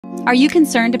Are you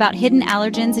concerned about hidden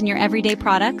allergens in your everyday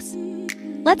products?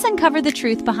 Let's uncover the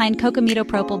truth behind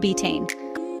Cocamidopropyl Betaine.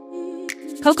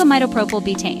 Cocamidopropyl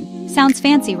Betaine. Sounds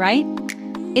fancy, right?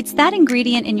 It's that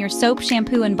ingredient in your soap,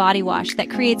 shampoo, and body wash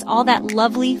that creates all that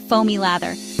lovely, foamy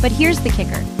lather. But here's the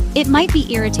kicker. It might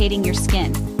be irritating your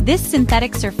skin. This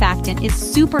synthetic surfactant is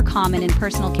super common in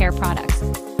personal care products.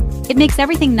 It makes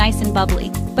everything nice and bubbly,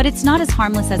 but it's not as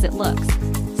harmless as it looks.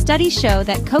 Studies show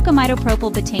that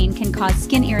Cocamidopropyl Betaine can cause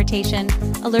skin irritation,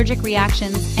 allergic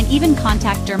reactions, and even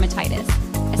contact dermatitis,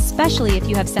 especially if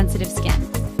you have sensitive skin.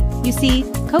 You see,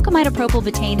 Cocamidopropyl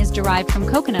Betaine is derived from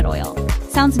coconut oil.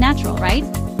 Sounds natural, right?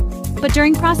 But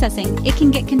during processing, it can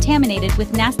get contaminated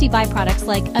with nasty byproducts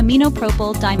like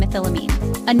aminopropyl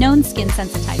dimethylamine, a known skin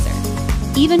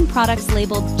sensitizer. Even products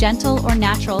labeled gentle or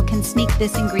natural can sneak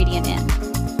this ingredient in.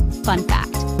 Fun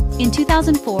fact. In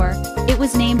 2004, it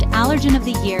was named Allergen of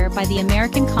the Year by the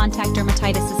American Contact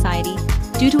Dermatitis Society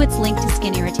due to its link to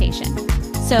skin irritation.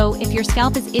 So, if your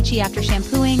scalp is itchy after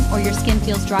shampooing or your skin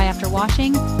feels dry after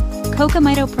washing,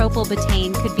 Cocamidopropyl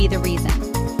Betaine could be the reason.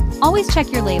 Always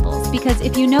check your labels, because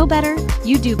if you know better,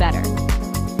 you do better.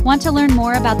 Want to learn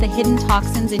more about the hidden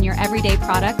toxins in your everyday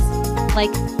products?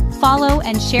 Follow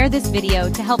and share this video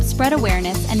to help spread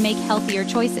awareness and make healthier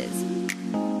choices.